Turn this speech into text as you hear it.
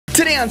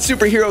Today on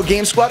Superhero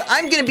Game Squad,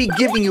 I'm going to be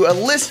giving you a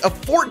list of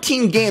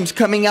 14 games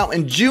coming out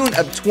in June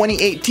of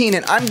 2018,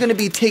 and I'm going to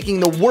be taking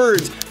the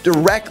words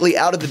directly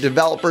out of the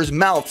developers'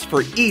 mouths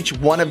for each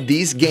one of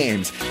these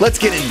games. Let's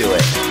get into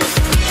it.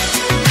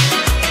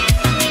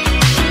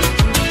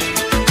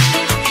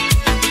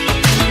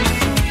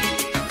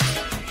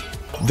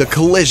 The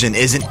collision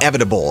is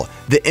inevitable.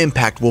 The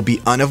impact will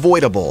be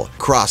unavoidable.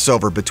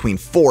 Crossover between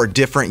 4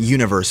 different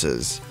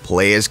universes.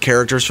 Play as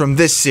characters from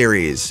this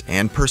series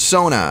and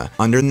Persona,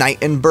 Under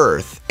Night and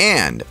Birth,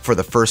 and, for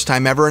the first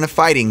time ever in a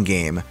fighting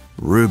game,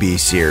 Ruby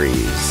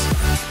series.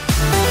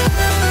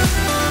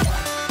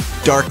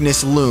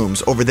 Darkness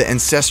looms over the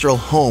ancestral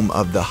home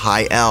of the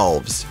High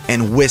Elves,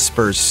 and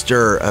whispers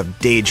stir of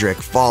Daedric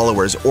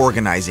followers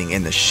organizing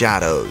in the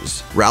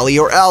shadows. Rally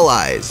your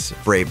allies,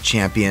 brave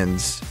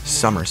champions.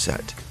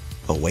 Somerset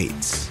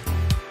awaits.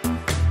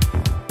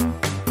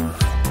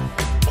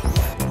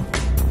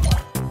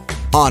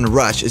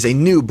 Onrush is a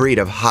new breed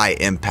of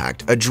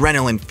high-impact,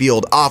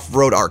 adrenaline-fueled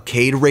off-road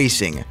arcade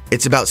racing.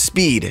 It's about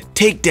speed,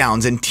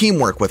 takedowns, and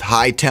teamwork with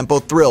high-tempo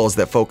thrills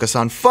that focus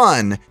on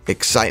fun,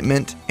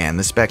 excitement, and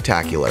the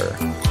spectacular.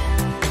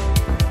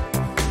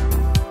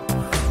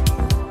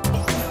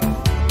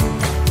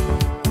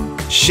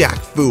 Shaq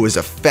Fu is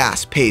a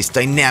fast-paced,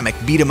 dynamic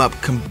beat-em-up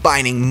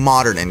combining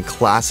modern and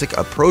classic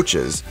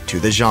approaches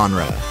to the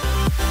genre.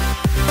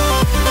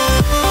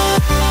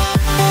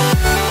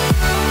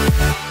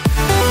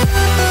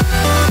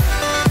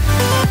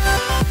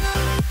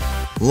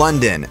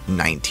 London,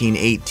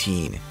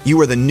 1918.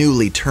 You are the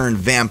newly turned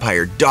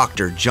vampire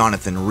Dr.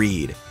 Jonathan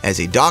Reed. As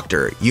a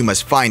doctor, you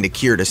must find a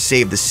cure to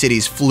save the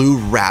city's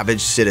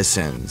flu-ravaged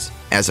citizens.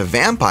 As a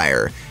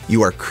vampire,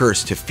 you are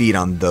cursed to feed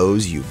on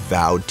those you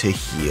vowed to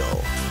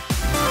heal.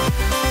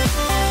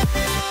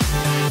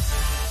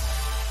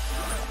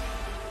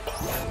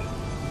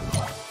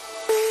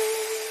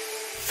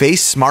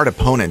 Face smart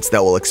opponents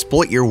that will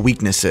exploit your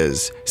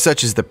weaknesses,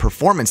 such as the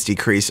performance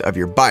decrease of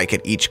your bike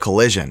at each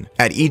collision.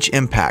 At each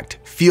impact,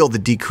 feel the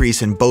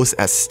decrease in both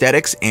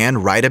aesthetics and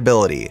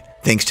rideability,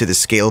 thanks to the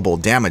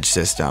scalable damage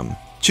system.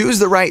 Choose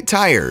the right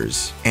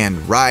tires, and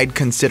ride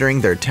considering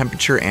their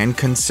temperature and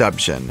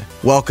consumption.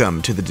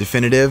 Welcome to the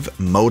definitive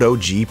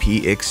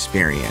MotoGP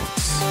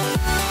experience.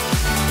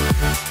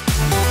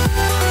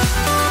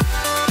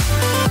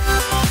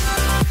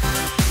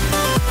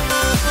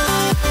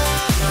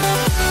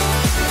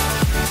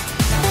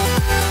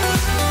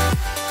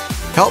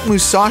 Help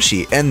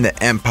Musashi end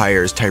the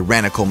Empire's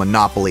tyrannical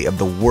monopoly of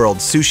the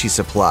world's sushi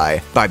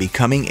supply by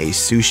becoming a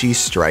sushi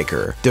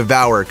striker.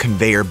 Devour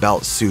conveyor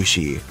belt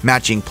sushi,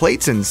 matching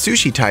plates and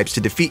sushi types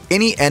to defeat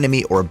any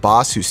enemy or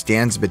boss who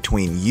stands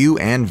between you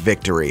and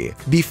victory.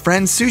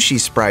 Befriend sushi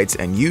sprites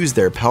and use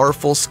their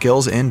powerful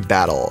skills in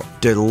battle.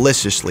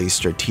 Deliciously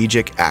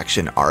strategic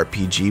action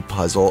RPG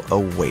puzzle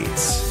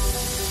awaits.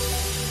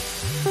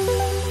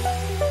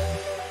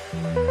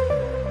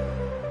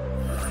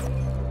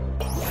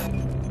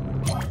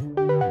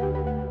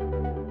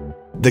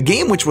 The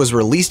game, which was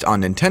released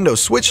on Nintendo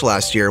Switch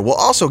last year, will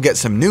also get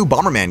some new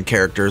Bomberman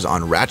characters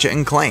on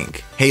Ratchet &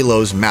 Clank,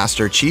 Halo's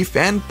Master Chief,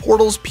 and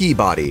Portal's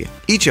Peabody,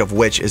 each of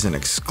which is an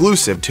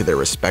exclusive to their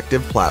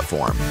respective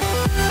platform.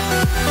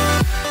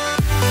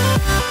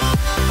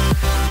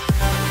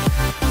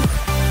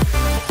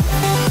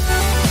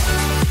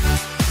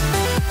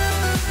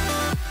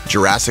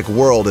 Jurassic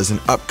World is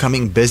an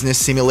upcoming business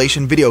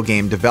simulation video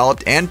game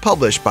developed and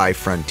published by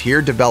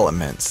Frontier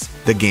Developments.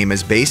 The game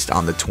is based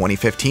on the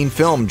 2015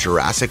 film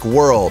Jurassic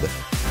World.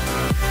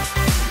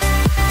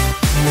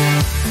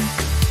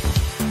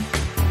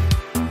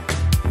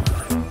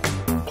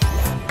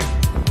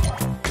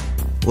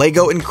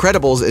 LEGO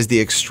Incredibles is the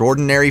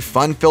extraordinary,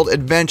 fun-filled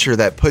adventure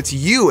that puts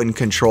you in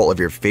control of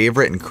your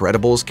favorite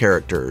Incredibles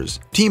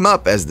characters. Team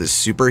up as the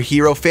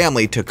superhero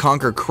family to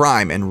conquer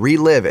crime and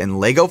relive in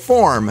LEGO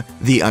form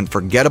the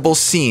unforgettable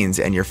scenes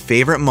and your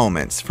favorite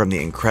moments from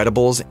the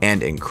Incredibles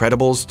and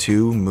Incredibles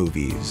 2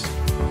 movies.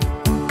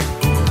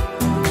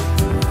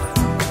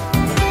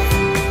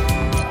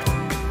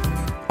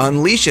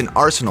 Unleash an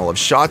arsenal of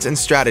shots and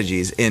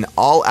strategies in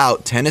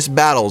all-out tennis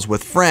battles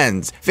with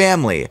friends,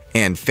 family,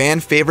 and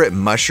fan-favorite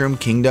Mushroom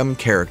Kingdom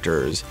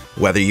characters.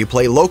 Whether you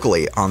play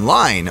locally,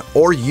 online,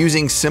 or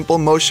using simple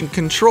motion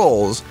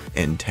controls,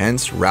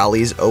 intense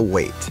rallies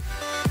await.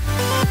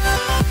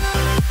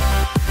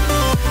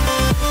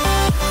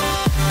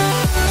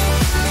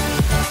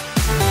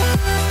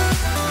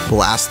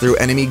 Blast through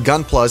enemy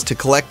gunplas to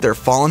collect their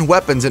fallen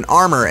weapons and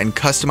armor and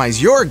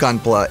customize your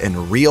gunpla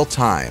in real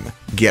time.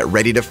 Get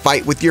ready to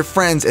fight with your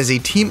friends as a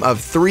team of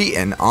 3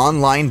 in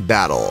online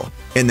battle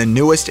in the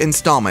newest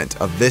installment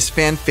of this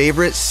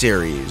fan-favorite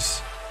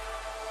series.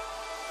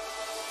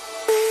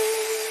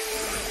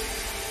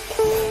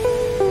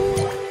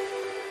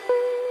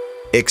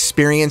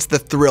 Experience the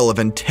thrill of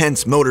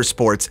intense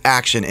motorsports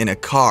action in a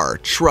car,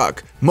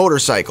 truck,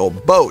 motorcycle,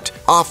 boat,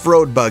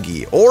 off-road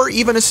buggy, or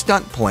even a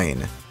stunt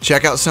plane.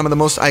 Check out some of the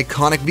most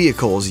iconic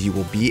vehicles you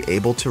will be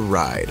able to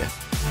ride.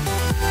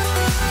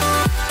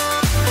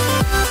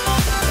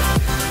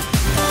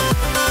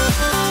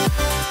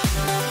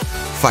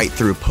 fight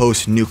through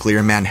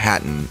post-nuclear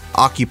Manhattan,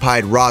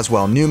 occupied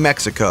Roswell, New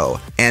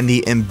Mexico, and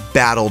the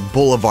embattled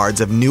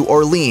boulevards of New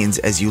Orleans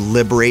as you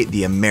liberate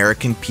the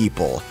American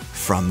people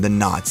from the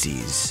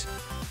Nazis.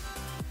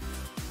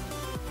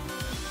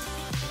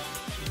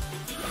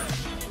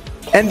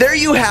 And there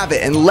you have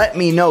it, and let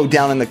me know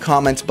down in the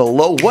comments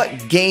below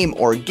what game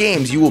or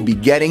games you will be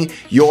getting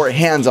your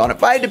hands on.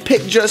 If I had to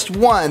pick just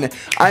one,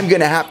 I'm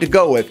gonna have to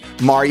go with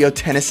Mario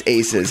Tennis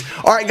Aces.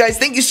 Alright guys,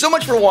 thank you so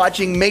much for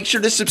watching. Make sure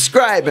to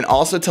subscribe and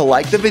also to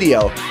like the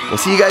video. We'll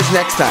see you guys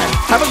next time.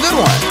 Have a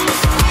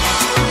good one.